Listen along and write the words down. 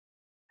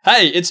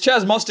Hey, it's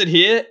Chaz Mostert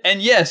here,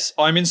 and yes,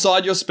 I'm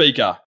inside your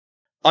speaker.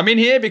 I'm in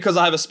here because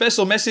I have a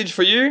special message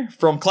for you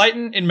from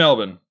Clayton in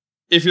Melbourne.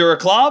 If you're a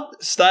club,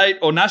 state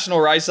or national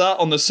racer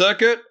on the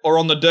circuit or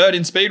on the dirt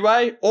in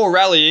Speedway or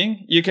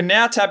rallying, you can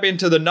now tap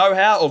into the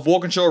know-how of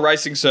Walkinshaw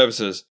Racing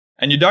Services,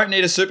 and you don't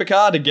need a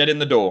supercar to get in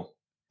the door.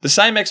 The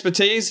same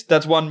expertise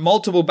that's won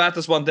multiple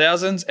Bathurst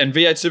 1000s and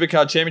V8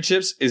 Supercar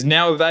Championships is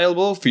now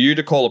available for you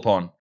to call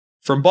upon.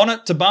 From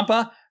bonnet to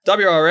bumper,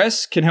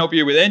 WRS can help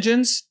you with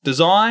engines,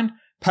 design,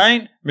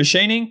 paint,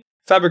 machining,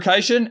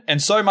 fabrication,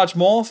 and so much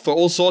more for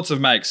all sorts of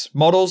makes,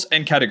 models,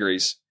 and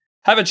categories.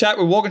 Have a chat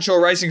with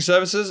Walkinshaw Racing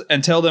Services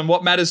and tell them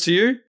what matters to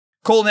you.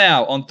 Call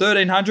now on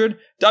 1300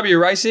 W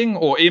Racing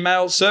or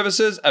email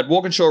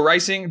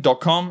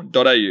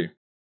services@walkinshawracing.com.au.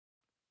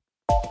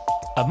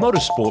 A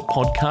Motorsport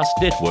Podcast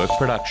Network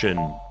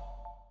production.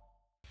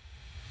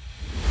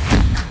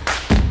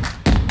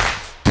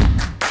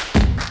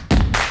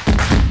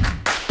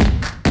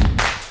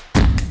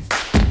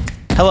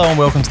 Hello and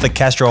welcome to the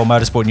Castrol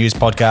Motorsport News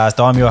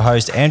Podcast. I'm your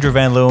host, Andrew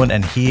Van Leeuwen,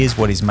 and here's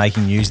what is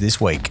making news this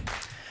week.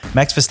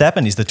 Max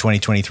Verstappen is the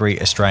 2023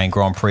 Australian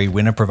Grand Prix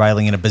winner,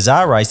 prevailing in a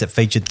bizarre race that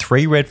featured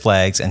 3 red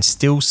flags and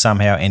still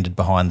somehow ended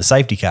behind the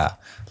safety car.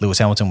 Lewis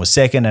Hamilton was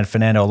second and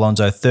Fernando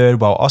Alonso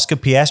third, while Oscar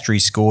Piastri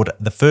scored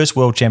the first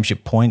World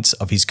Championship points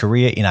of his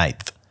career in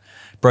 8th.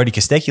 Is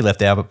Kostecki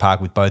left Albert Park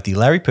with both the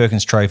Larry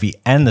Perkins Trophy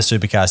and the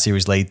Supercar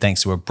Series lead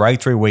thanks to a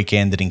breakthrough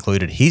weekend that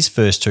included his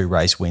first 2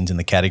 race wins in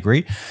the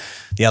category.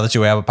 The other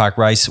 2 Albert Park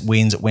race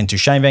wins went to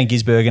Shane Van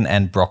Gisbergen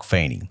and Brock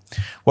Feeney.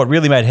 What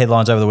really made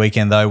headlines over the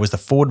weekend, though, was the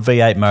Ford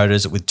V8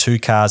 motors, with 2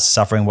 cars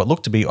suffering what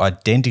looked to be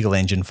identical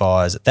engine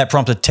fires. That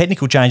prompted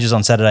technical changes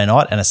on Saturday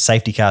night and a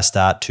safety car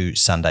start to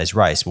Sunday's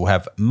race. We'll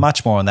have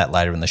much more on that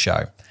later in the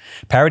show.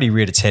 Parity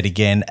reared its head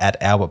again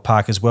at Albert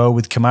Park as well,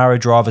 with Camaro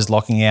drivers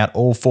locking out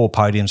all 4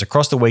 podiums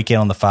across the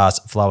weekend on the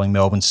fast-flowing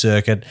Melbourne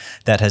circuit.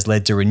 That has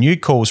led to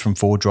renewed calls from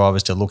Ford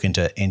drivers to look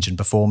into engine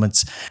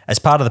performance. As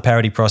part of the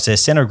parity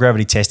process, centre of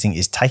gravity testing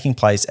is taking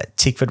place at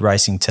Tickford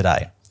Racing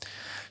today.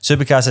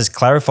 Supercars has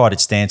clarified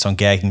its stance on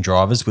gagging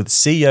drivers, with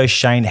CEO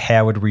Shane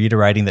Howard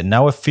reiterating that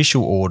no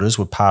official orders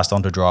were passed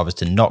on to drivers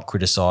to not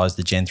criticise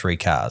the Gen 3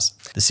 cars.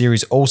 The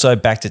series also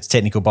backed its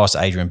technical boss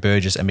Adrian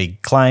Burgess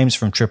amid claims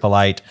from Triple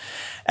Eight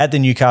at the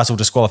Newcastle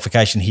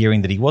disqualification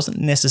hearing that he wasn't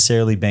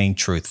necessarily being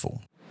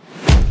truthful.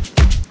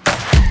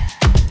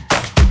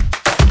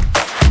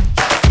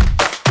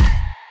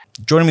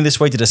 Joining me this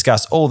week to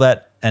discuss all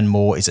that and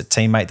more is a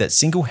teammate that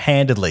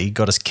single-handedly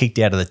got us kicked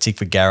out of the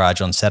Tickford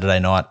garage on Saturday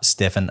night,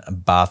 Stefan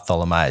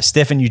Bartholomaeus.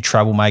 Stefan, you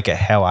troublemaker,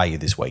 how are you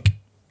this week?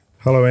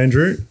 Hello,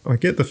 Andrew. I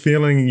get the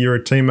feeling you're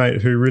a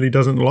teammate who really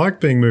doesn't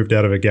like being moved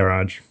out of a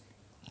garage.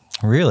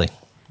 Really?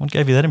 What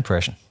gave you that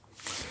impression?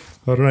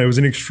 I don't know. It was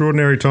an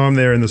extraordinary time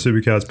there in the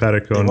Supercars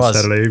paddock on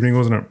Saturday evening,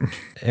 wasn't it?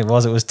 It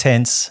was. It was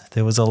tense.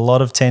 There was a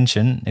lot of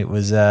tension. It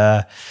was...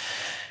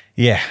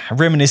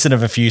 reminiscent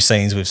of a few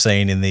scenes we've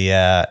seen in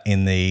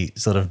the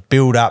sort of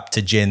build up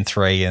to Gen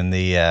 3 and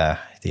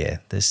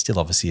there's still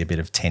obviously a bit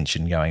of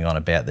tension going on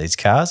about these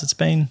cars. It's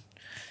been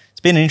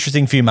an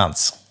interesting few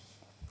months.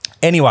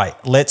 Anyway,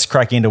 let's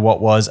crack into what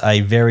was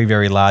a very,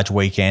 very large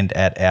weekend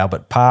at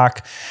Albert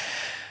Park.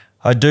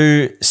 I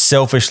do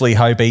selfishly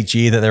hope each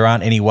year that there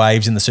aren't any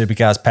waves in the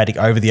Supercars paddock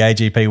over the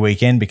AGP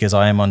weekend because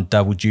I am on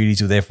double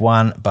duties with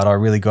F1, but I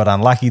really got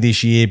unlucky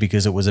this year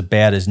because it was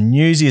about as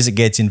newsy as it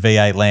gets in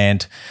V8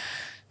 land.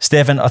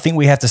 Stefan, I think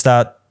we have to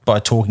start by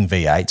talking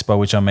V8s, by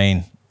which I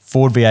mean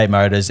Ford V8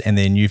 motors and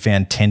their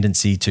newfound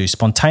tendency to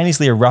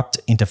spontaneously erupt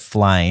into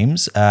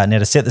flames. Now,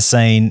 to set the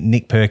scene,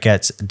 Nick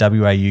Percat's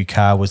WAU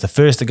car was the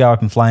first to go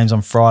up in flames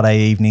on Friday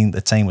evening. The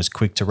team was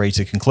quick to reach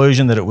the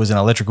conclusion that it was an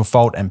electrical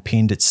fault and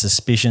pinned its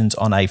suspicions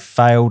on a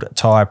failed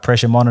tyre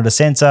pressure monitor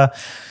sensor.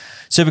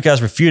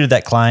 Supercars refuted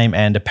that claim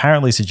and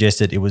apparently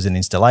suggested it was an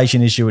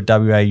installation issue at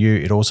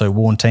WAU. It also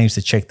warned teams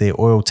to check their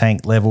oil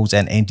tank levels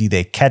and empty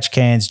their catch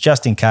cans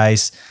just in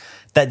case.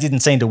 That didn't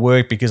seem to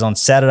work because on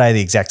Saturday,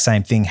 the exact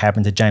same thing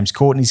happened to James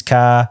Courtney's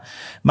car,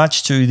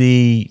 much to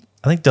the,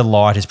 I think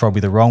delight is probably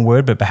the wrong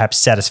word, but perhaps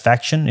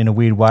satisfaction in a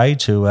weird way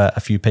to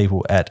a few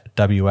people at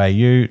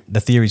WAU.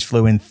 The theories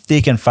flew in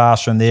thick and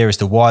fast from there as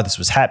to why this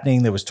was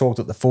happening. There was talk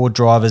that the Ford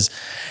drivers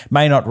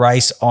may not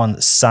race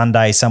on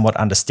Sunday, somewhat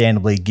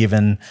understandably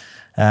given,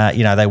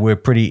 they were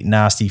pretty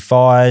nasty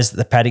fires.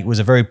 The paddock was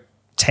a very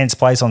tense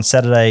place on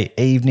Saturday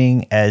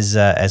evening as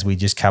we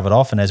just covered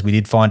off and as we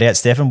did find out,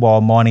 Stefan,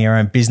 while minding our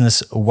own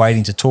business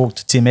waiting to talk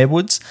to Tim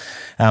Edwards.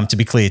 To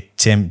be clear,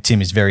 Tim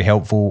is very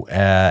helpful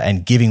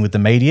and giving with the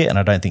media, and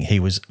I don't think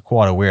he was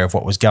quite aware of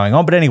what was going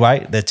on. But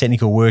anyway, the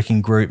technical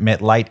working group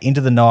met late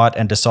into the night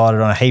and decided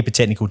on a heap of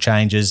technical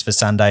changes for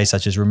Sunday,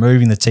 such as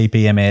removing the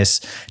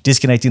TPMS,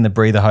 disconnecting the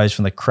breather hose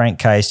from the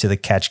crankcase to the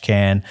catch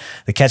can.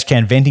 The catch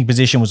can venting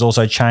position was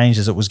also changed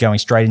as it was going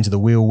straight into the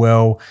wheel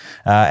well,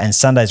 and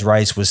Sunday's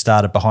race was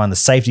started behind the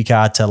safety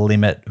car to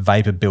limit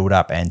vapor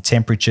buildup and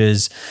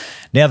temperatures.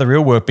 Now the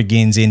real work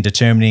begins in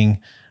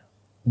determining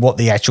what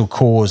the actual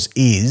cause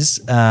is.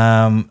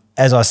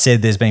 as I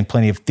said, there's been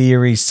plenty of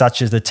theories,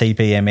 such as the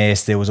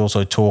TPMS. There was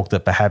also talk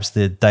that perhaps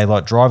the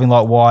daylight driving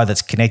light wire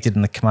that's connected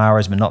in the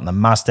Camaros but not in the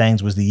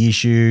Mustangs was the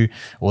issue,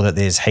 or that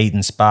there's heat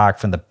and spark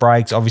from the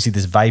brakes. Obviously,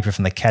 this vapor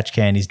from the catch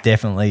can is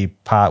definitely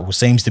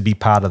seems to be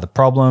part of the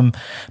problem.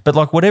 But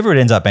like whatever it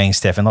ends up being,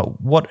 Stefan, like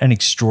what an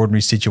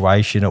extraordinary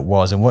situation it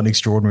was, and what an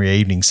extraordinary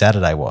evening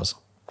Saturday was.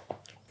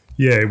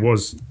 Yeah, it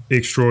was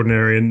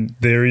extraordinary, and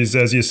there is,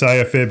 as you say,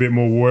 a fair bit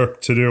more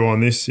work to do on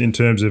this in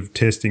terms of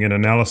testing and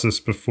analysis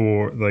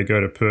before they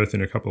go to Perth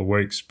in a couple of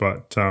weeks.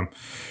 But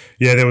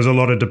yeah, there was a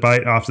lot of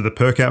debate after the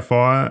Percat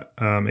fire,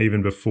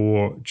 even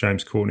before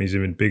James Courtney's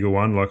even bigger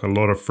one, like a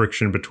lot of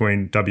friction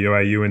between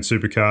WAU and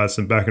Supercars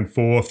and back and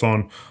forth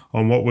on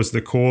what was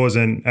the cause.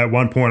 And at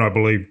one point, I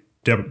believe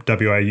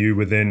WAU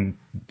were then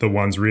the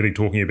ones really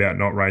talking about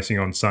not racing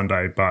on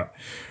Sunday. But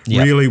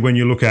really, when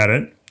you look at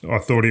it, I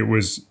thought it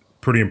was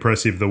pretty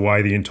impressive the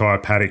way the entire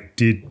paddock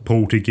did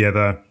pull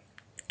together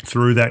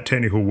through that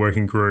technical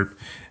working group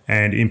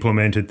and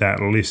implemented that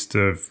list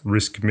of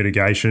risk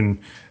mitigation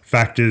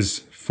factors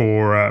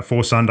for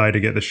Sunday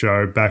to get the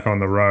show back on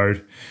the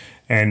road.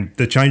 And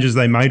the changes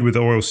they made with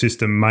the oil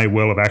system may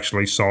well have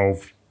actually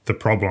solved the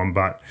problem,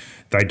 but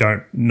they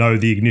don't know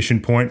the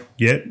ignition point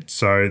yet.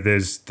 So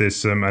there's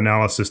some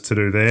analysis to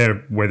do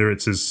there, whether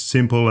it's as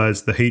simple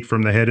as the heat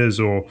from the headers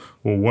or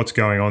what's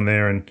going on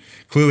there. And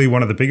clearly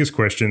one of the biggest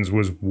questions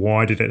was,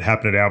 why did it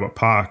happen at Albert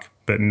Park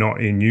but not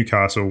in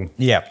Newcastle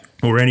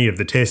or any of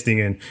the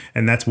testing?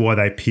 And that's why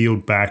they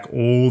peeled back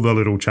all the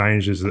little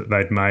changes that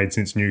they'd made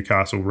since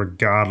Newcastle,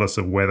 regardless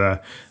of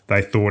whether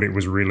they thought it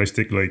was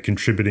realistically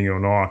contributing or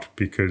not,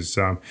 because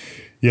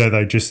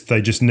they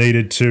just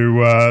needed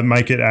to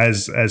make it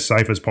as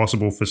safe as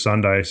possible for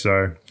Sunday.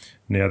 So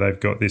now they've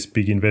got this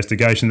big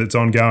investigation that's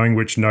ongoing,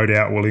 which no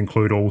doubt will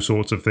include all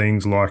sorts of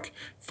things like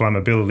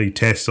flammability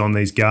tests on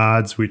these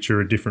guards, which are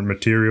a different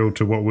material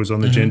to what was on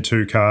the Gen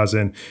 2 cars,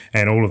 and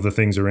all of the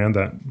things around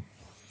that.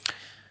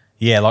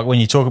 Yeah, like when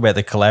you talk about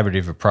the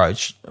collaborative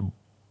approach,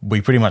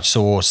 we pretty much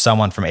saw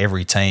someone from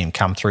every team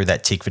come through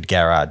that Tickford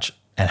garage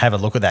and have a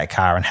look at that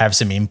car and have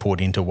some input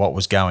into what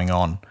was going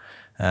on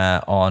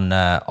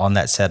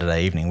that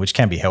Saturday evening, which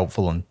can be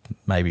helpful and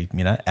maybe,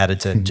 added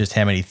to just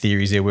how many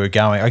theories there were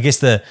going. I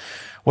guess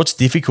what's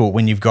difficult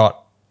when you've got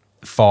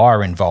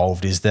fire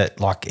involved is that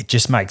like it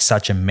just makes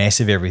such a mess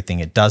of everything.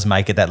 It does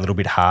make it that little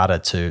bit harder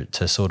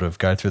to sort of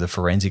go through the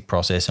forensic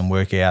process and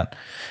work out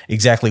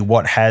exactly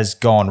what has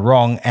gone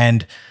wrong.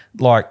 And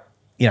like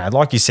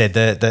you said,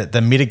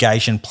 the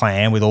mitigation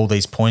plan with all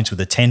these points, with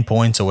the 10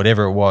 points or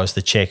whatever it was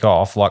to check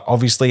off, like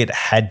obviously it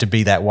had to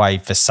be that way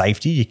for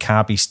safety. You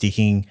can't be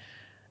sticking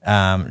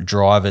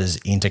drivers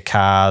into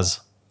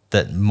cars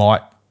that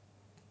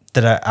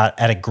are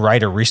at a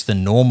greater risk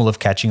than normal of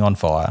catching on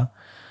fire.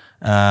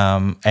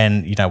 And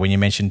when you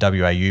mentioned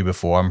WAU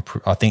before,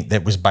 I think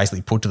that was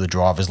basically put to the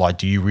drivers like,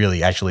 do you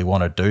really actually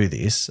want to do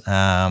this?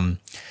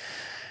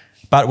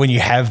 But when you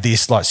have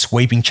this like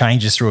sweeping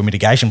changes through a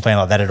mitigation plan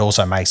like that, it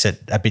also makes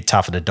it a bit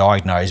tougher to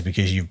diagnose,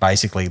 because you've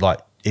basically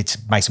it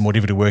makes it more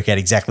difficult to work out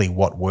exactly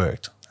what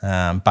worked.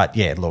 But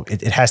yeah, look,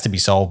 it has to be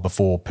solved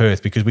before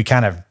Perth, because we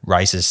can't have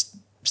races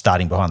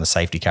starting behind the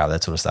safety car,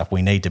 that sort of stuff.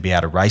 We need to be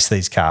able to race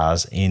these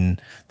cars in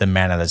the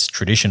manner that's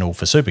traditional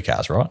for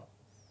supercars, right?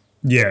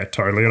 Yeah,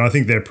 totally. And I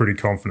think they're pretty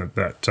confident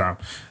that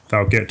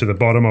they'll get to the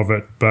bottom of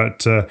it.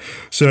 But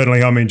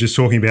certainly, I mean, just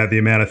talking about the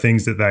amount of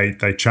things that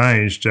they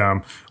changed,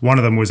 one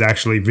of them was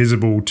actually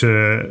visible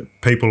to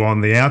people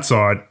on the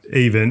outside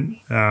even.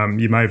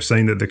 You may have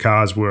seen that the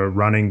cars were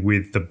running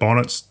with the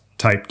bonnets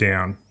taped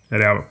down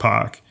at Albert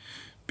Park,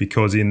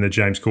 because in the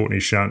James Courtney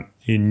shunt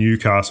in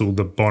Newcastle,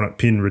 the bonnet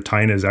pin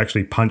retainers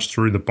actually punched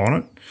through the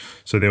bonnet.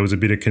 So there was a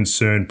bit of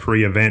concern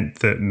pre-event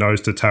that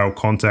nose-to-tail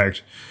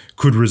contact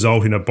could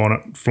result in a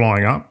bonnet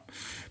flying up.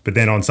 But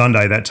then on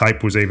Sunday, that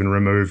tape was even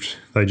removed.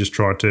 They just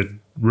tried to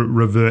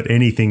revert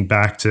anything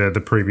back to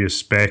the previous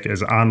spec,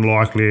 as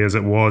unlikely as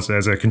it was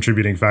as a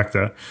contributing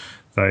factor.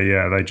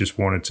 They just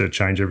wanted to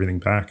change everything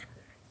back.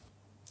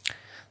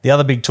 The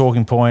other big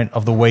talking point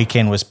of the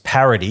weekend was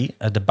parity,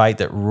 a debate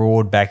that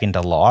roared back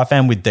into life,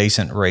 and with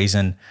decent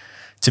reason.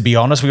 To be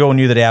honest, we all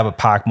knew that Albert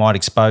Park might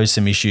expose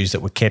some issues that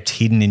were kept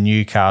hidden in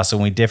Newcastle,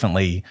 and we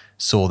definitely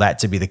saw that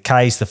to be the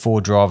case. The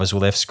four drivers were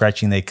left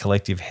scratching their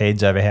collective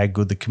heads over how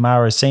good the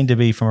Camaros seemed to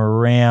be from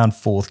around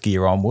fourth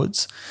gear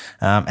onwards,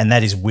 and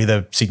that is with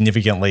a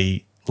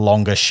significantly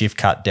longer shift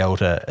cut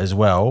delta as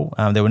well.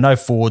 There were no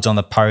Fords on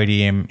the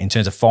podium in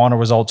terms of final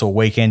results all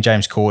weekend.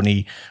 James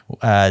Courtney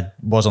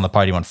was on the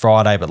podium on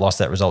Friday but lost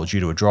that result due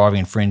to a driving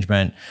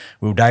infringement.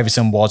 Will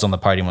Davison was on the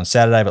podium on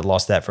Saturday but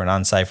lost that for an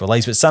unsafe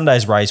release. But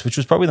Sunday's race, which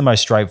was probably the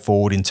most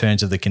straightforward in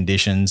terms of the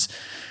conditions,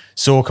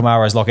 saw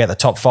Camaros lock out the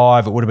top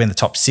five. It would have been the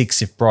top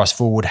six if Bryce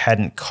Fullwood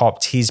hadn't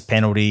copped his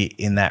penalty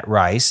in that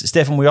race.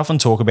 Stefan, we often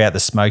talk about the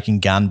smoking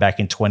gun back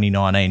in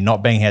 2019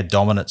 not being how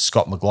dominant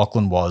Scott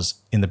McLaughlin was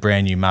in the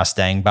brand new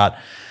Mustang, but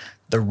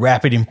the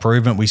rapid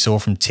improvement we saw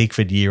from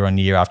Tickford year on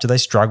year after they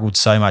struggled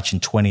so much in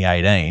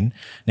 2018.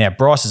 Now,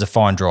 Bryce is a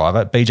fine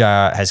driver.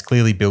 BJR has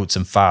clearly built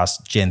some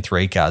fast Gen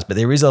 3 cars, but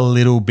there is a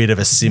little bit of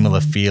a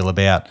similar feel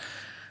about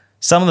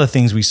some of the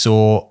things we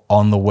saw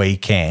on the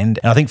weekend.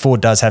 And I think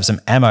Ford does have some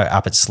ammo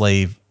up its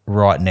sleeve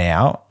right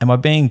now. Am I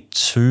being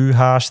too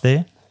harsh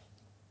there?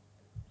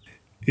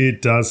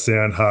 It does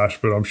sound harsh,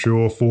 but I'm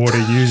sure Ford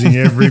are using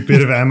every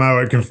bit of ammo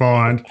it can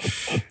find.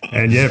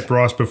 And yeah,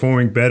 Bryce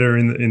performing better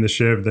in the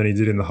Chev than he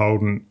did in the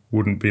Holden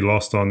wouldn't be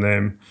lost on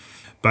them.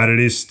 But it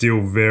is still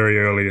very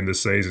early in the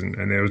season,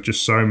 and there was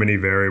just so many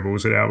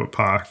variables at Albert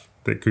Park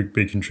that could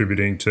be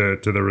contributing to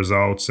the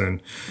results. And,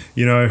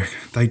 you know,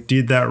 they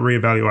did that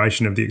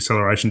reevaluation of the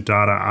acceleration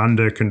data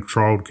under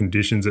controlled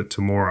conditions at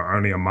Temora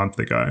only a month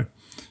ago.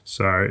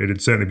 So it'd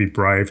certainly be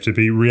brave to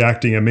be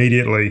reacting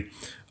immediately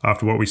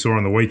after what we saw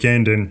on the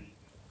weekend. And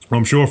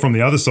I'm sure from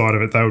the other side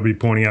of it, they would be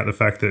pointing out the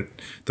fact that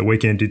the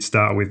weekend did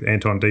start with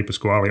Anton De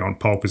Pasquale on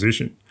pole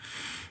position.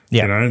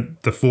 Yeah. You know,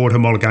 the Ford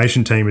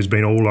homologation team has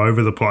been all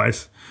over the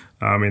place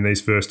in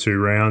these first two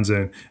rounds.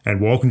 And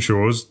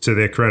Walkinshaw's, to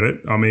their credit,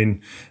 I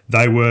mean,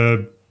 they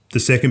were the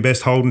second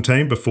best Holden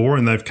team before,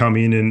 and they've come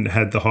in and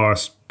had the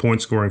highest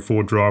point scoring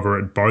Ford driver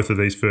at both of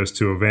these first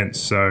two events.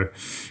 So,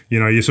 you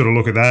know, you sort of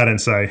look at that and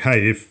say,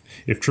 hey,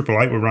 if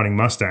Triple Eight were running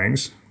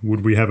Mustangs,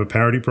 would we have a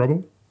parity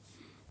problem?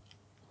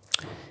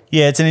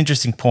 Yeah, it's an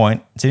interesting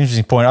point.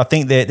 I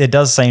think there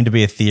does seem to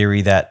be a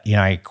theory that, you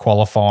know,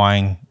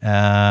 qualifying,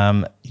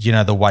 you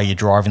know, the way you're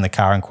driving the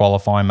car in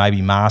qualifying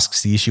maybe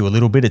masks the issue a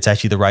little bit. It's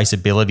actually the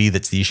raceability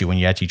that's the issue when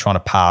you're actually trying to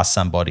pass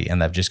somebody,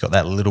 and they've just got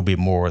that little bit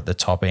more at the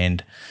top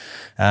end,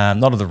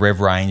 not of the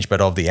rev range,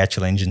 but of the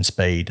actual engine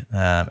speed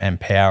and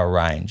power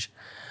range.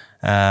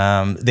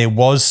 There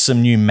was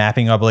some new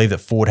mapping, I believe, that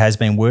Ford has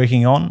been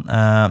working on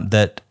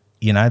that,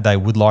 you know, they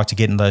would like to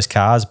get in those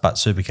cars, but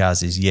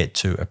Supercars is yet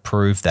to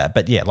approve that.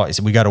 But yeah, like I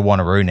said, we go to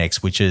Wanneroo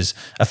next, which is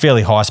a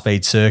fairly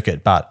high-speed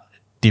circuit, but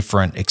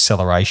different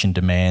acceleration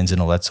demands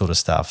and all that sort of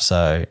stuff.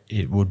 So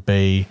it would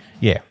be,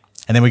 yeah.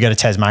 And then we go to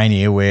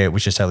Tasmania,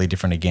 which is totally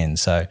different again.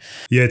 So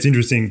yeah, it's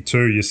interesting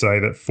too. You say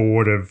that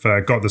Ford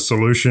have got the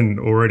solution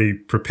already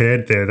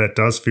prepared there. That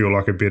does feel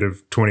like a bit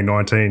of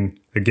 2019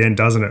 again,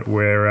 doesn't it?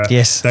 Where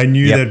yes. They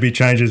knew there'd be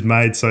changes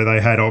made, so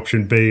they had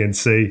option B and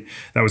C.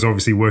 That was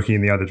obviously working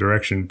in the other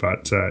direction,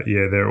 but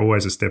yeah, they're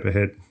always a step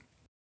ahead.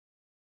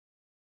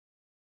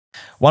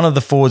 One of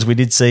the Fords we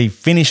did see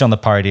finish on the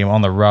podium,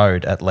 on the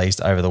road at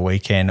least, over the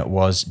weekend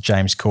was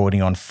James Courtney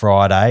on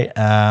Friday,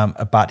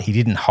 but he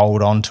didn't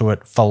hold on to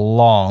it for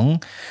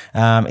long.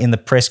 In the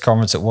press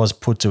conference, it was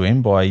put to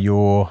him by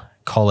your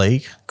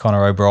colleague,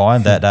 Conor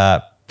O'Brien,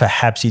 that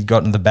perhaps he'd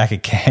gotten the back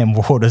of Cam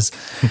Waters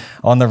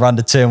on the run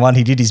to turn one.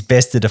 He did his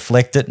best to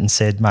deflect it and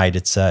said, mate,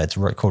 it's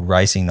called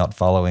racing, not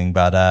following.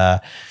 But I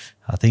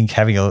think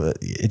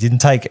it didn't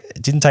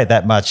take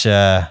that much.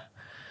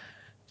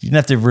 You didn't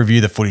have to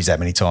review the footies that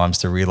many times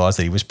to realise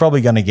that he was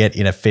probably going to get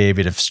in a fair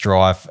bit of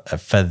strife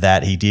for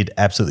that. He did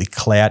absolutely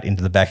clout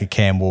into the back of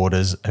Cam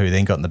Waters, who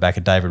then got in the back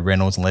of David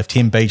Reynolds and left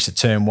him beached at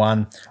turn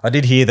one. I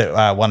did hear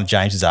that one of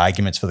James's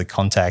arguments for the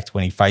contact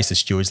when he faced the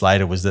stewards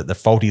later was that the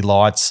faulty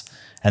lights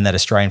and that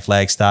Australian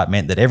flag start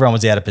meant that everyone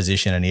was out of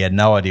position and he had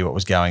no idea what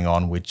was going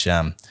on, which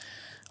I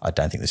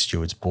don't think the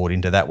stewards bought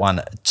into that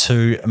one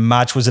too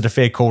much. Was it a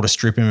fair call to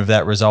strip him of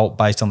that result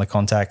based on the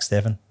contact,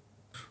 Stefan?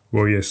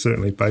 Well, yes,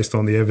 certainly based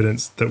on the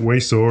evidence that we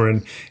saw.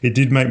 And it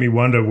did make me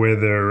wonder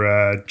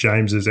whether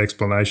James's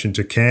explanation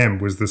to Cam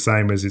was the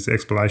same as his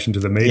explanation to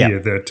the media,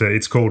 that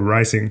it's called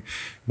racing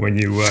when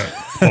you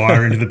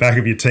fire into the back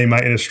of your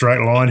teammate in a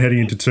straight line heading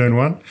into turn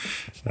one.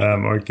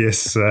 I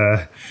guess,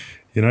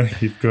 you know,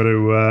 you've got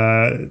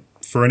to,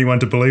 for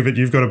anyone to believe it,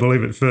 you've got to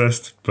believe it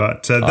first.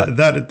 But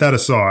that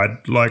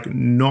aside, like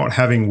not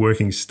having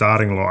working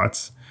starting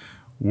lights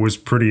was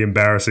pretty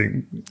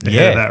embarrassing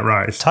ahead of that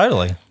race.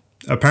 Totally.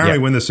 Apparently,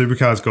 when the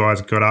Supercars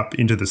guys got up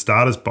into the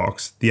starters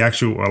box, the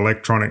actual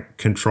electronic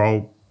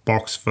control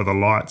box for the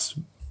lights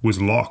was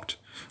locked.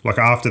 Like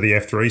after the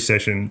F3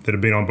 session that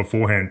had been on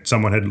beforehand,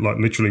 someone had like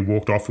literally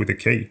walked off with a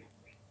key.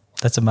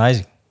 That's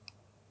amazing.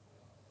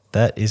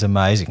 That is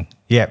amazing.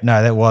 Yeah,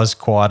 no, that was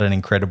quite an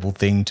incredible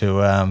thing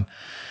to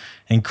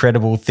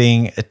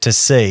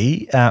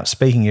see.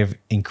 Speaking of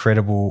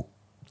incredible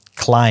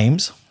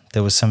claims,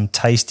 there was some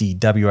tasty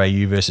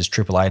WAU versus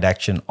Triple Eight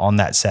action on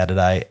that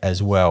Saturday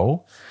as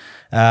well.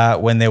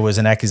 When there was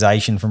an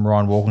accusation from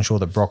Ryan Walkinshaw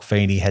that Brock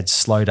Feeney had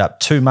slowed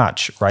up too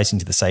much racing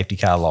to the safety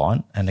car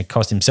line, and it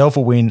cost himself a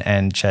win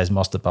and Chaz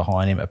Mostert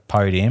behind him a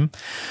podium.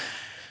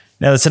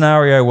 Now, the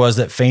scenario was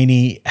that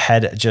Feeney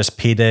had just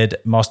pitted,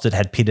 Mostert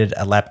had pitted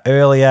a lap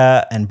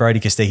earlier, and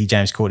Brodie Kostecki,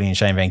 James Courtney and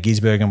Shane Van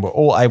Gisbergen were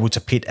all able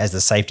to pit as the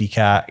safety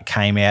car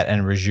came out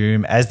and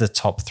resume as the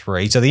top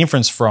three. So the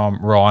inference from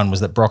Ryan was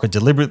that Brock had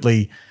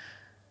deliberately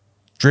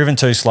driven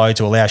too slow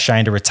to allow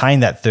Shane to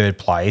retain that third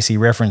place. He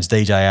referenced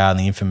DJR in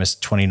the infamous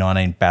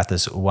 2019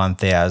 Bathurst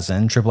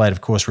 1000. Triple Eight,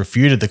 of course,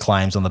 refuted the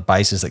claims on the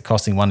basis that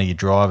costing one of your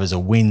drivers a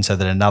win so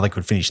that another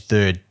could finish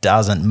third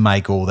doesn't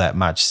make all that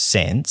much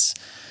sense.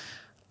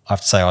 I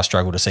have to say I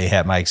struggle to see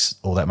how it makes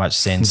all that much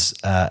sense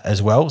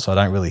as well. So I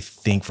don't really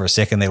think for a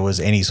second there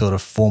was any sort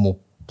of formal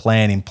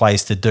plan in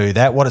place to do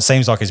that. What it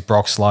seems like is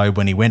Brock slowed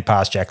when he went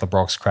past Jack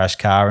LeBrock's crashed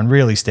car. And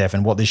really,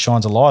 Stefan, what this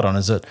shines a light on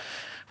is that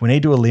we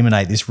need to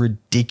eliminate this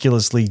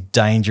ridiculously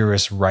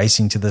dangerous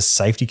racing to the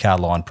safety car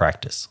line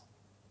practice.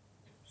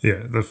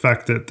 Yeah, the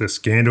fact that the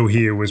scandal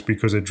here was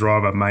because a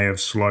driver may have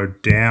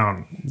slowed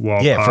down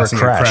while passing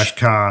a crashed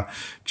car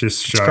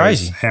just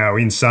shows how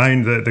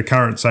insane the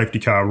current safety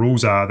car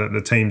rules are that the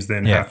teams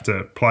then have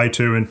to play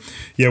to. And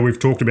yeah, we've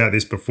talked about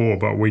this before,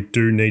 but we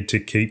do need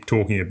to keep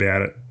talking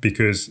about it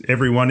because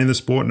everyone in the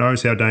sport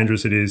knows how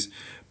dangerous it is,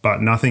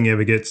 but nothing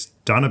ever gets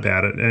done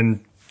about it.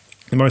 And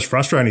the most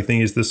frustrating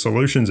thing is the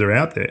solutions are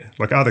out there.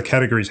 Like other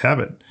categories have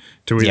it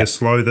to either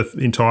slow the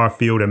entire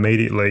field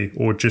immediately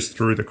or just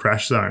through the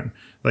crash zone.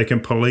 They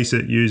can police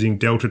it using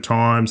delta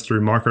times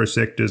through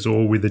microsectors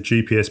or with the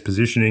GPS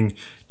positioning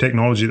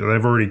technology that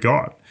they've already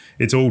got.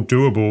 It's all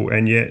doable,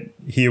 and yet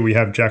here we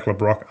have Jack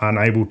LeBrock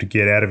unable to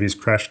get out of his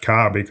crashed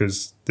car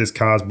because there's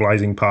cars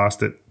blazing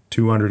past at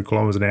 200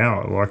 kilometers an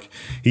hour. Like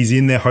he's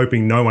in there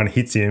hoping no one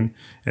hits him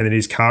and that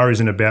his car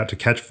isn't about to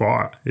catch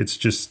fire. It's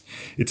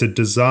a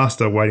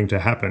disaster waiting to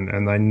happen,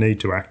 and they need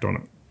to act on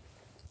it.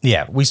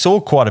 Yeah, we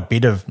saw quite a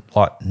bit of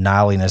like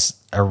nailiness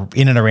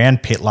in and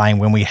around pit lane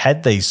when we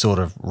had these sort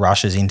of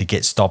rushes in to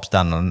get stops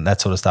done and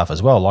that sort of stuff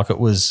as well. Like there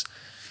was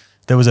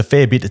a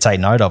fair bit to take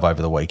note of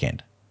over the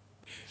weekend.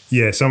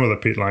 Yeah, some of the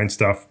pit lane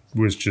stuff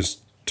was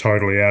just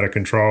totally out of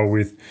control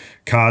with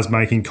cars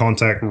making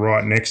contact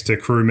right next to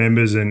crew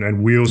members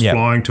and wheels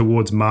flying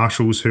towards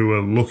marshals who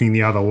are looking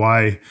the other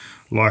way.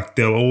 Like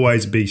there'll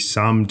always be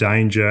some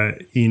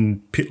danger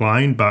in pit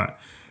lane, but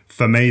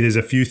for me there's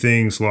a few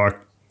things like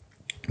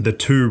the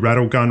 2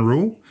 rattle gun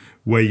rule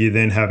where you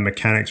then have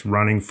mechanics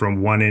running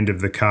from one end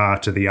of the car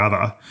to the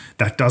other.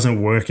 That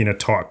doesn't work in a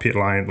tight pit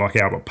lane like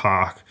Albert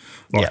Park.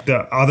 Like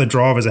the other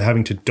drivers are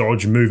having to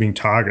dodge moving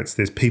targets.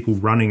 There's people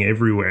running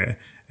everywhere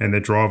and the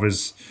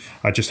drivers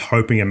are just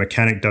hoping a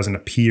mechanic doesn't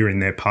appear in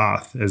their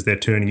path as they're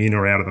turning in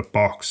or out of the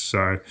box.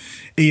 So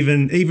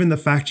even the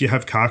fact you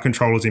have car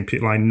controllers in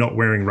pit lane not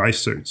wearing race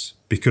suits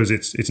because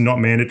it's not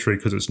mandatory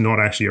because it's not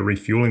actually a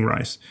refueling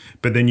race.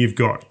 But then you've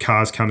got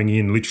cars coming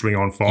in literally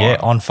on fire. Yeah,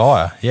 on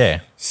fire, yeah.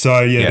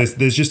 So,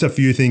 there's just a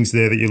few things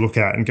there that you look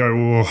at and go,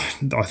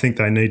 oh, I think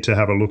they need to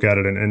have a look at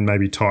it and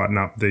maybe tighten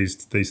up these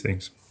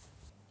things.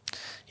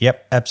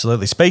 Yep,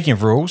 absolutely. Speaking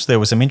of rules, there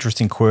were some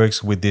interesting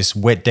quirks with this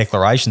wet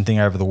declaration thing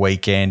over the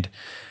weekend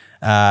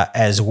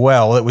as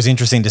well. It was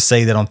interesting to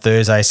see that on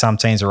Thursday some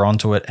teams are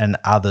onto it and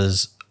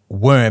others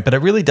weren't, but it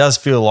really does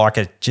feel like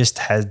it just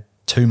had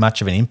too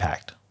much of an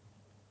impact.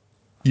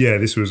 Yeah,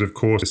 this was, of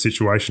course, a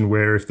situation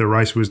where if the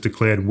race was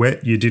declared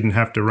wet, you didn't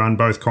have to run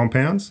both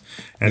compounds,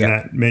 and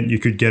that meant you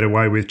could get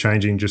away with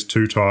changing just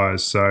 2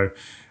 tyres. So,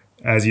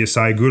 as you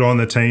say, good on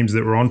the teams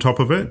that were on top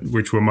of it,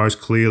 which were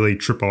most clearly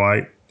Triple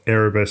Eight,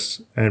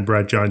 Erebus and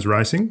Brad Jones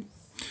Racing.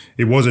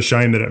 It was a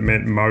shame that it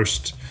meant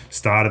most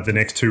started the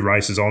next 2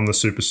 races on the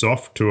super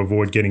soft to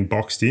avoid getting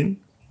boxed in.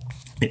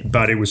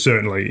 But it was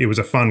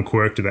a fun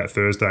quirk to that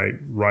Thursday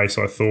race,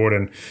 I thought.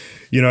 And,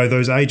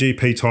 those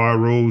AGP tyre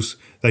rules,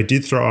 they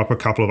did throw up a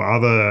couple of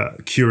other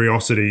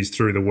curiosities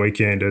through the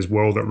weekend as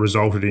well that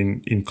resulted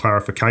in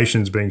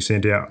clarifications being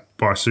sent out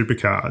by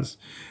Supercars.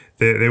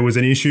 There was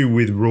an issue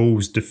with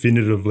rules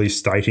definitively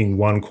stating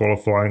one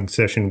qualifying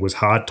session was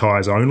hard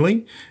tyres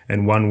only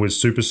and one was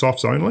super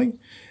softs only.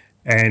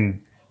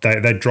 And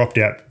they dropped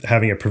out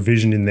having a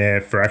provision in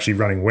there for actually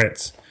running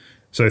wets.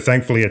 So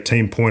thankfully a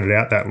team pointed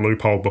out that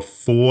loophole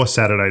before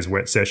Saturday's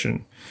wet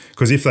session.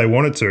 Because if they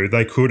wanted to,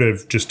 they could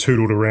have just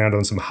tootled around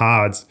on some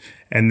hards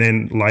and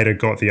then later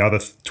got the other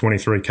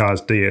 23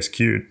 cars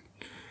DSQ'd.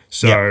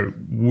 So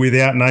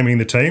without naming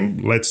the team,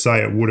 let's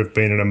say it would have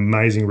been an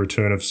amazing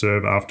return of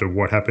serve after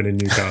what happened in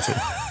Newcastle.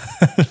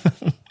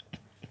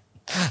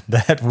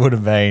 That would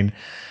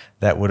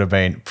have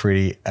been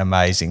pretty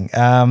amazing.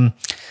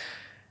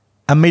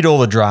 Amid all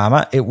the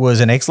drama, it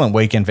was an excellent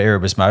weekend for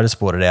Erebus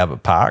Motorsport at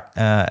Albert Park.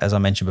 As I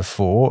mentioned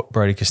before,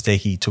 Is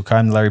Kostecki took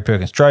home the Larry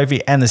Perkins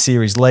Trophy and the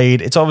series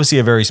lead. It's obviously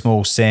a very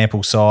small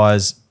sample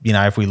size.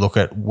 If we look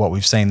at what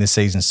we've seen this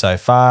season so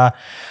far,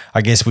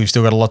 I guess we've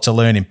still got a lot to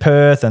learn in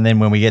Perth and then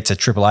when we get to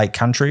Triple Eight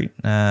country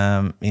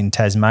in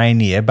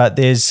Tasmania. But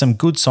there's some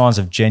good signs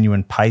of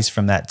genuine pace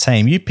from that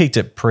team. You picked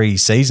it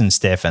pre-season,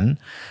 Stefan.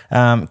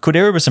 Could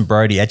Erebus and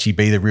Brodie actually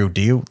be the real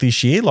deal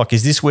this year? Like,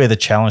 is this where the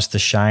challenge to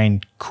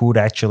Shane could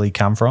actually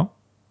come from?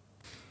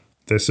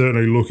 They're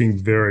certainly looking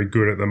very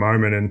good at the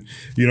moment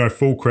and,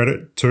 full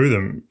credit to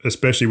them,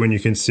 especially when you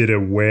consider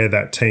where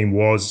that team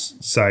was,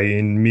 say,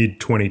 in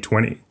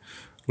mid-2020.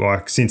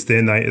 Like, since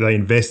then, they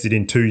invested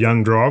in 2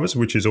 young drivers,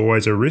 which is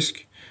always a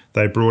risk.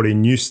 They brought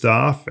in new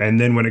staff, and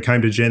then when it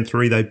came to Gen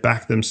 3, they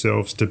backed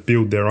themselves to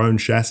build their own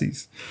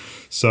chassis.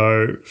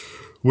 So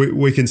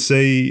we can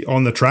see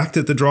on the track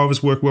that the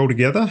drivers work well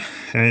together,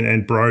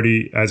 and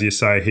Brodie, as you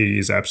say, he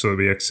is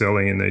absolutely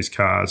excelling in these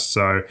cars.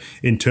 So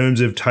in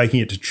terms of taking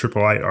it to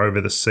Triple Eight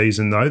over the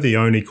season, though, the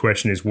only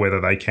question is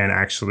whether they can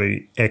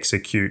actually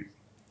execute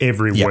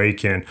every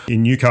week. And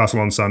in Newcastle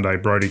on Sunday,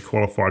 Brodie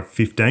qualified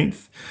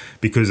 15th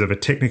because of a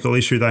technical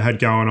issue they had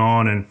going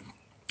on. And,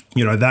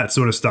 you know, that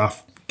sort of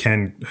stuff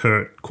can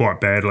hurt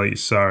quite badly.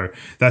 So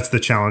that's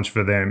the challenge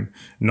for them,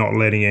 not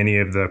letting any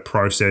of the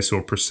process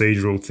or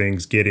procedural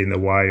things get in the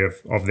way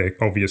of their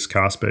obvious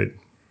car speed.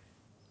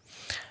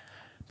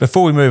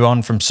 Before we move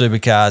on from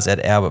Supercars at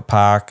Albert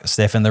Park,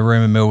 Stefan, the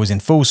rumour mill was in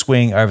full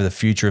swing over the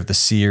future of the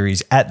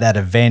series. At that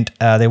event,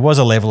 there was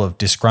a level of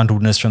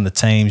disgruntledness from the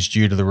teams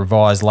due to the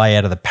revised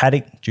layout of the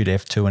paddock, due to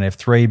F2 and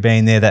F3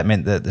 being there. That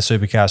meant that the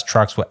Supercars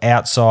trucks were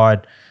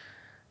outside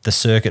the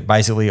circuit,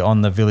 basically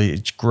on the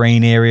village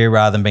green area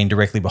rather than being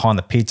directly behind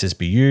the pits as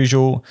per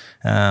usual.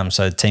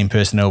 So team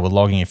personnel were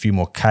logging a few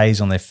more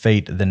Ks on their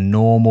feet than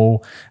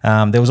normal.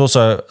 There was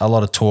also a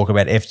lot of talk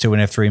about F2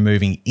 and F3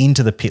 moving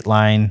into the pit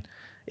lane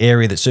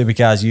area that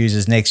Supercars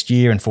uses next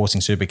year and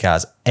forcing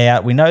Supercars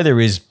out. We know there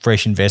is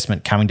fresh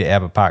investment coming to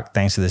Albert Park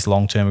thanks to this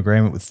long-term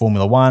agreement with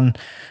Formula One,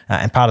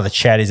 and part of the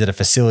chat is that a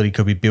facility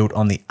could be built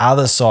on the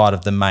other side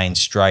of the main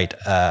straight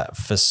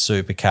for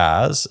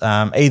Supercars.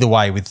 Either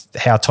way, with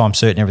how time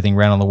certain everything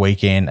ran on the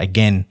weekend,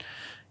 again,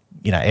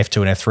 you know,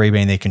 F2 and F3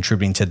 being there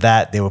contributing to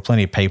that, there were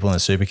plenty of people in the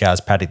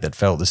Supercars paddock that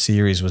felt the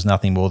series was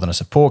nothing more than a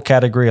support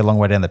category a long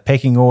way down the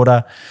pecking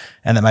order,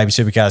 and that maybe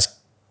Supercars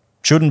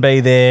shouldn't be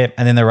there.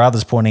 And then there are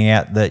others pointing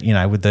out that, you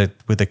know, with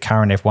the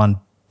current F1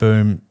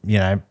 boom, you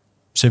know,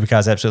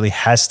 Supercars absolutely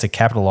has to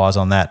capitalise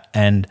on that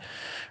and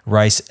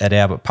race at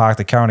Albert Park.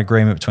 The current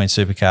agreement between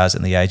Supercars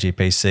and the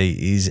AGPC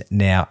is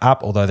now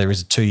up, although there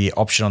is a 2-year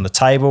option on the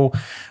table.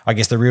 I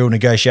guess the real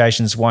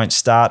negotiations won't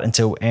start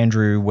until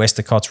Andrew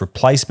Westcott's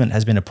replacement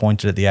has been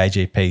appointed at the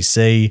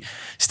AGPC.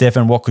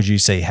 Stefan, what could you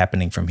see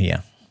happening from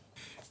here?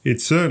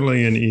 It's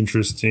certainly an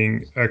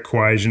interesting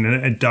equation,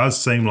 and it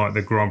does seem like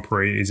the Grand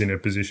Prix is in a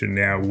position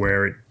now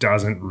where it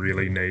doesn't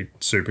really need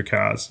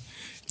supercars.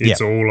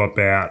 It's all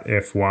about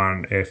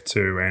F1,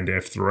 F2 and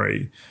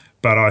F3.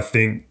 But I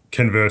think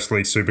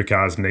conversely,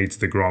 supercars needs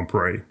the Grand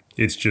Prix.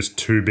 It's just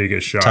too big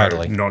a show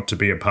not to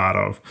be a part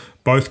of,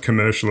 both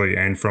commercially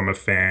and from a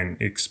fan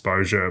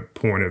exposure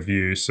point of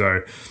view.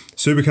 So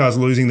supercars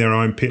losing their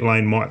own pit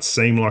lane might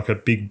seem like a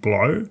big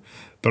blow,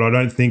 but I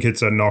don't think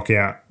it's a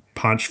knockout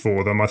punch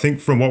for them. I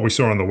think from what we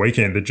saw on the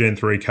weekend, the Gen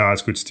 3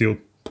 cars could still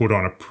put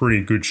on a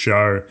pretty good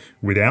show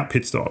without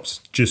pit stops,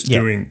 just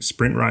doing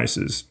sprint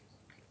races.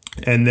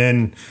 And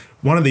then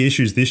one of the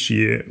issues this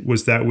year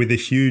was that with the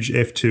huge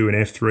F2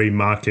 and F3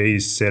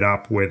 marquees set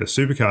up where the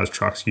supercars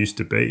trucks used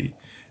to be,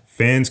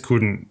 fans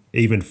couldn't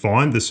even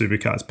find the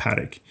supercars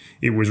paddock.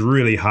 It was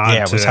really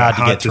hard to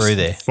get through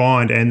there,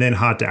 find, and then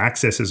hard to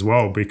access as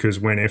well, because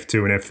when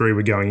F2 and F3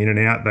 were going in and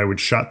out, they would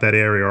shut that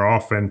area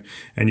off and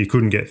you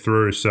couldn't get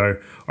through. So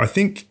I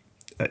think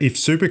if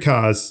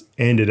supercars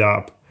ended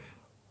up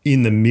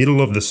in the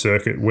middle of the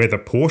circuit where the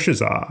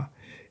Porsches are,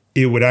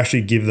 it would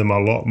actually give them a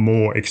lot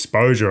more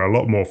exposure, a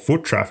lot more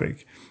foot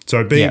traffic.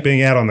 So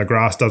being out on the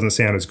grass doesn't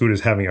sound as good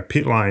as having a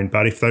pit lane,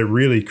 but if they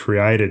really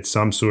created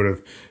some sort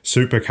of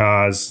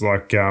supercars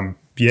like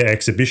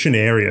exhibition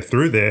area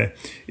through there,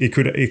 it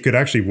could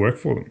actually work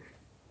for them.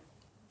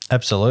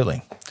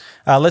 Absolutely.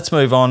 Let's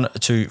move on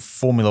to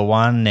Formula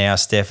One now,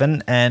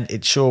 Stefan, and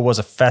it sure was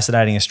a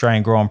fascinating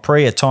Australian Grand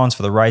Prix, at times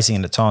for the racing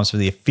and at times for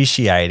the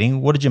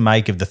officiating. What did you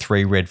make of the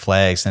 3 red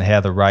flags and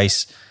how the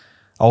race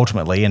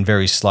ultimately and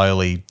very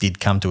slowly did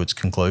come to its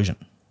conclusion?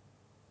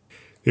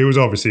 It was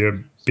obviously a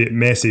bit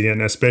messy,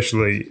 and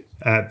especially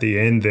at the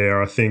end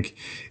there, I think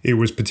it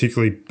was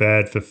particularly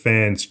bad for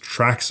fans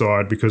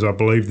trackside, because I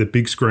believe the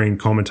big screen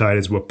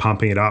commentators were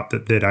pumping it up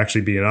that there'd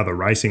actually be another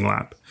racing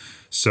lap.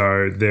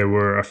 So there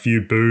were a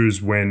few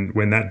boos when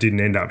that didn't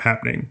end up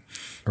happening.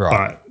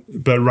 Right.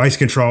 But race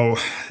control,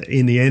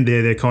 in the end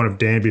there, they're kind of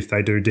damned if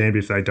they do, damned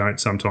if they don't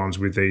sometimes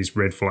with these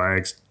red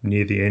flags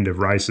near the end of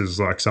races.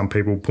 Like some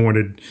people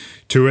pointed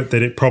to it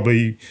that it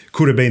probably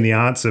could have been the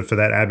answer for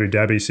that Abu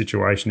Dhabi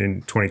situation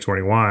in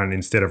 2021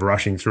 instead of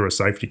rushing through a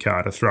safety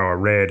car to throw a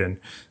red, and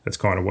that's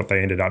kind of what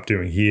they ended up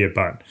doing here.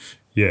 But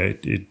yeah,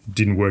 it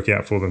didn't work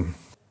out for them.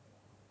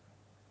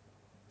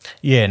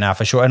 Yeah, no,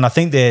 for sure. And I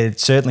think there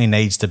certainly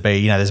needs to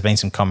be, there's been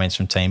some comments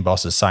from team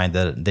bosses saying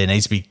that there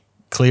needs to be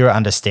clearer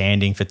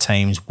understanding for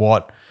teams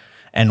what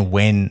and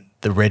when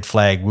the red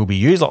flag will be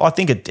used. I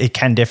think it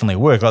can definitely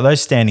work. Like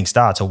those standing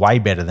starts are way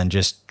better than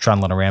just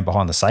trundling around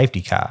behind the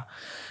safety car.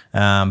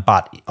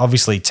 But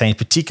obviously teams,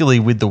 particularly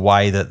with the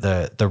way that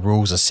the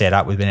rules are set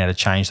up, we've been able to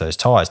change those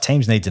tyres.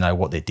 Teams need to know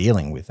what they're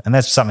dealing with. And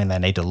that's something they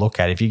need to look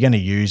at. If you're going to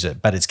use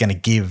it, but it's going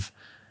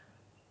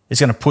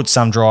to put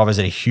some drivers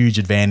at a huge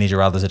advantage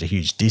or others at a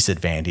huge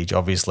disadvantage,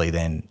 obviously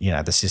then,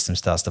 the system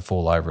starts to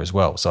fall over as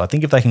well. So I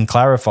think if they can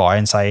clarify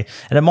and say,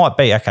 and it might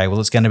be, okay,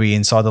 well, it's going to be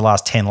inside the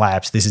last 10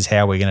 laps, this is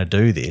how we're going to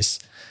do this,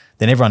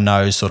 then everyone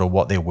knows sort of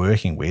what they're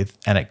working with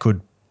and it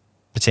could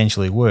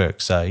potentially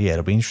work. So, yeah,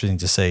 it'll be interesting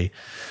to see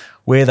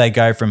where they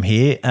go from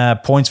here.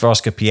 Points for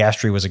Oscar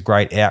Piastri was a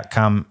great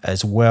outcome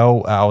as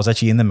well. I was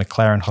actually in the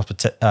McLaren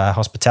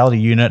hospitality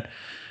unit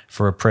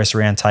for a press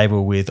round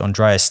table with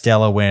Andrea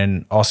Stella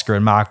when Oscar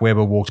and Mark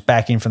Webber walked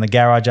back in from the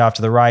garage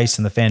after the race,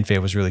 and the fanfare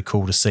was really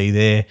cool to see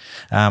there.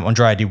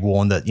 Andrea did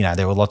warn that,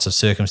 there were lots of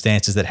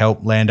circumstances that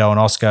helped Lando and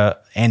Oscar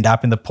end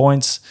up in the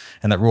points,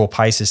 and that raw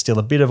pace is still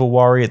a bit of a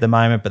worry at the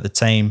moment, but the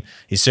team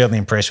is certainly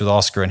impressed with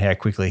Oscar and how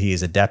quickly he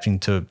is adapting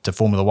to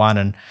Formula One,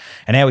 and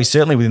how he's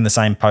certainly within the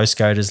same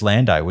postcode as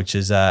Lando, which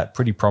is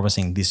pretty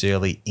promising this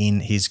early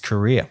in his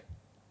career.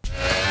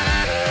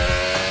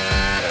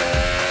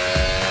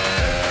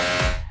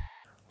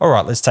 All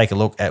right, let's take a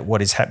look at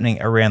what is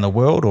happening around the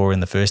world, or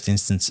in the first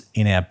instance,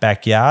 in our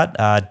backyard.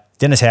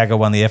 Dennis Hauger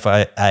won the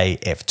FIA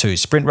F2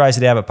 sprint race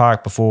at Albert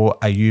Park before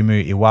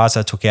Ayumu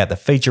Iwasa took out the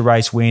feature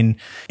race win.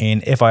 In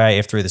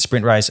FIA F3, the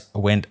sprint race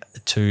went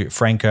to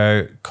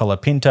Franco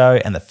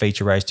Colapinto and the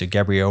feature race to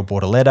Gabriel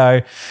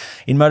Bortoleto.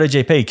 In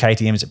MotoGP,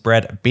 KTM's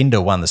Brad Binder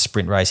won the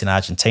sprint race in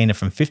Argentina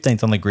from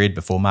 15th on the grid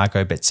before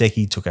Marco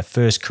Bezzecchi took a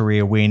first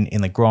career win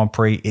in the Grand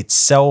Prix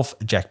itself.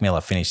 Jack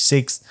Miller finished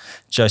 6th.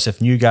 Joseph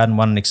Newgarden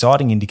won an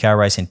exciting IndyCar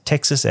race in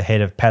Texas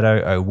ahead of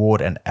Pato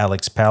O'Ward and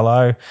Alex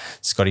Palou.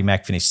 Scotty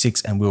Mack finished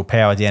 6th and Will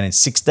Power down in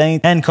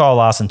 16th. And Kyle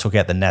Larson took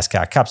out the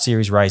NASCAR Cup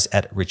Series race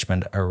at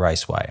Richmond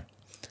Raceway.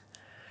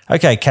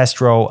 Okay,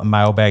 Castrol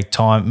mailbag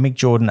time. Mick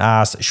Jordan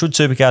asked, should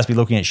supercars be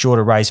looking at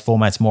shorter race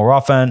formats more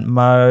often?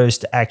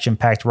 Most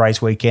action-packed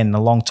race weekend in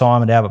a long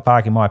time at Albert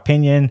Park, in my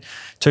opinion.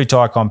 2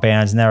 tyre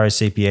compounds, narrow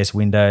CPS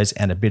windows,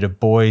 and a bit of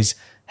boys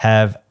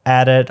have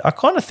added. I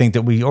kind of think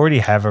that we already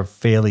have a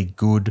fairly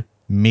good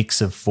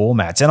mix of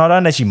formats, and I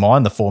don't actually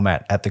mind the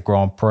format at the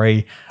Grand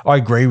Prix. I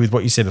agree with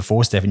what you said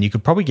before, Stefan. You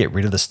could probably get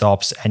rid of the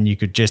stops and you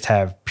could just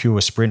have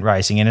pure sprint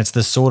racing, and it's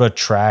the sort of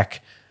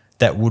track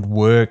that would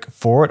work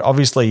for it.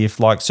 Obviously, if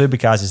like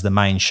Supercars is the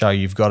main show,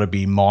 you've got to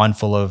be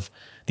mindful of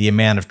the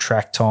amount of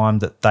track time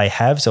that they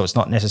have, so it's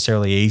not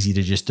necessarily easy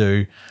to just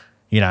do,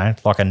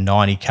 like a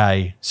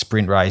 90k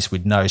sprint race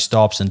with no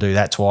stops and do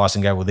that twice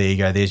and go, well, there you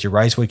go, there's your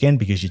race weekend,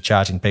 because you're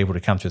charging people to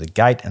come through the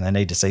gate and they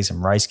need to see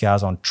some race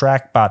cars on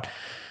track. But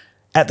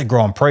at the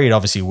Grand Prix, it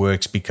obviously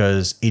works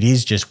because it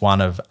is just one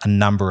of a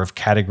number of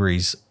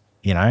categories,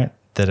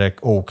 that are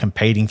all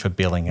competing for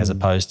billing, as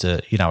opposed to,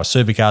 a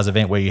Supercars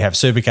event where you have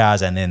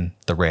Supercars and then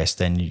the rest,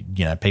 and,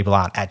 people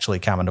aren't actually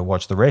coming to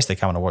watch the rest, they're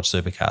coming to watch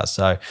Supercars.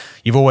 So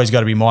you've always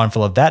got to be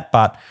mindful of that.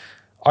 But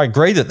I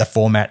agree that the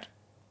format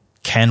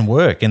can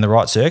work in the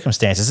right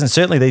circumstances, and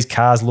certainly these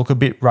cars look a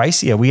bit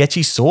racier. We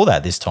actually saw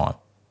that this time.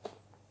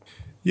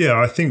 Yeah,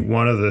 I think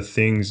one of the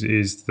things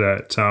is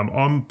that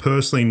I'm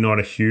personally not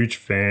a huge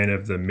fan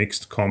of the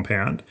mixed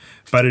compound,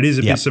 but it is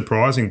a bit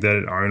surprising that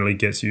it only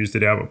gets used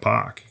at Albert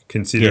Park,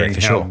 considering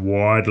how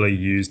widely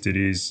used it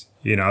is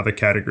in other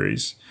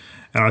categories.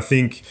 And I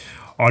think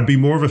I'd be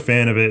more of a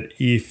fan of it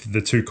if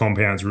the 2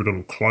 compounds were a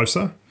little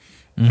closer,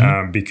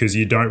 because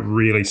you don't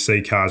really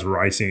see cars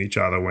racing each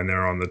other when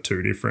they're on the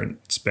 2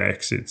 different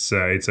specs. It's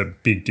a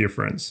big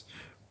difference.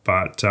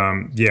 But,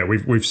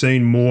 we've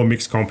seen more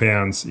mixed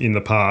compounds in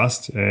the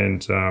past,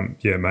 and,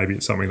 maybe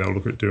it's something they'll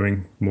look at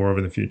doing more of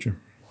in the future.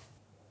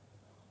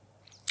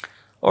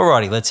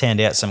 Alrighty, let's hand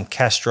out some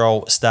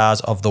Castrol Stars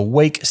of the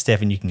Week.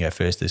 Stefan, you can go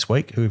first this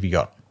week. Who have you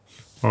got?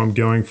 I'm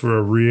going for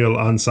a real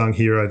unsung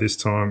hero this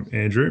time,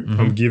 Andrew.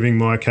 I'm giving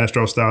my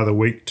Castrol Star of the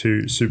Week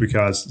to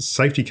Supercars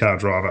safety car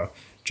driver,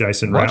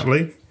 Jason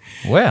Routley.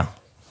 Wow.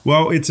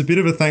 Well, it's a bit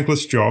of a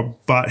thankless job,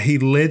 but he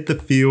led the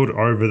field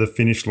over the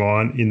finish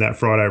line in that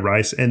Friday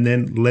race and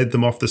then led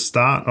them off the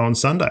start on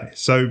Sunday.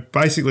 So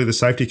basically the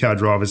safety car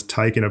driver's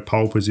taken a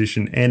pole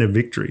position and a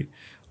victory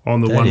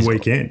on the one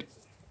weekend.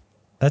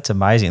 That's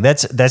amazing.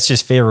 That's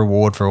just fair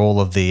reward for all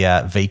of the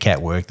VCAT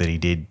work that he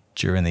did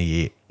during the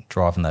year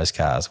driving those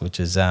cars, which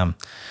is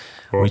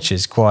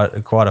quite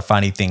a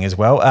funny thing as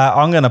well.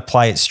 I'm going to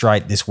play it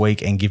straight this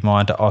week and give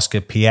mine to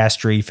Oscar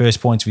Piastri. First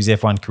points of his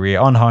F1 career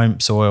on home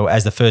soil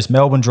as the first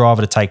Melbourne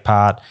driver to take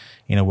part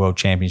in a World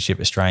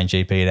Championship Australian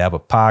GP at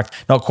Albert Park.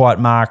 Not quite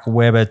Mark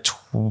Webber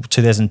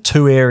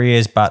 2002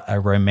 areas, but a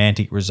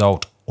romantic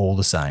result all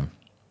the same.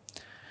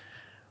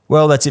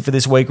 Well, that's it for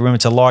this week. Remember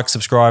to like,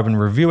 subscribe, and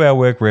review our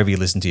work wherever you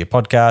listen to your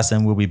podcast,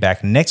 and we'll be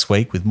back next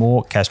week with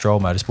more Castrol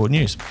Motorsport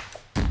News.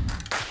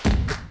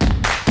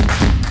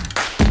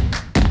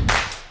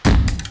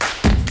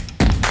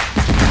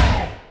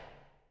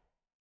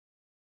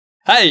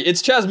 Hey,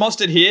 it's Chaz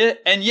Mostert here,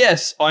 and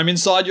yes, I'm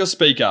inside your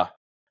speaker.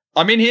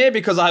 I'm in here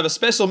because I have a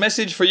special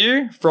message for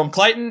you from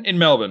Clayton in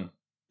Melbourne.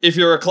 If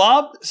you're a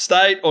club,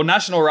 state or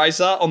national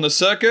racer on the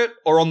circuit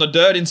or on the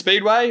dirt in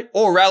Speedway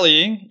or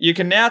rallying, you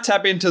can now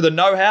tap into the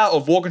know-how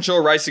of Walkinshaw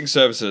Racing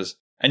Services,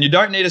 and you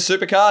don't need a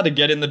supercar to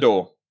get in the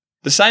door.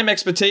 The same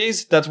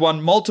expertise that's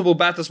won multiple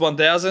Bathurst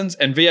 1000s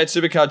and V8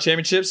 Supercar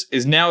Championships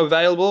is now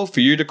available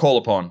for you to call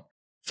upon.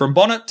 From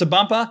bonnet to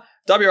bumper,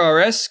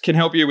 WRS can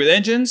help you with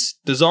engines,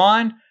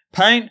 design,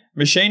 paint,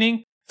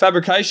 machining,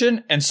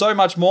 fabrication, and so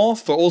much more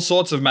for all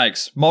sorts of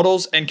makes,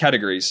 models, and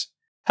categories.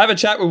 Have a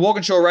chat with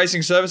Walkinshaw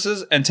Racing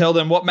Services and tell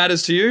them what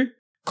matters to you.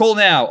 Call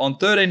now on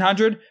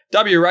 1300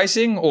 W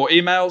Racing or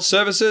email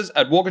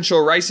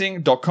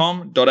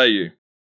services@walkinshawracing.com.au.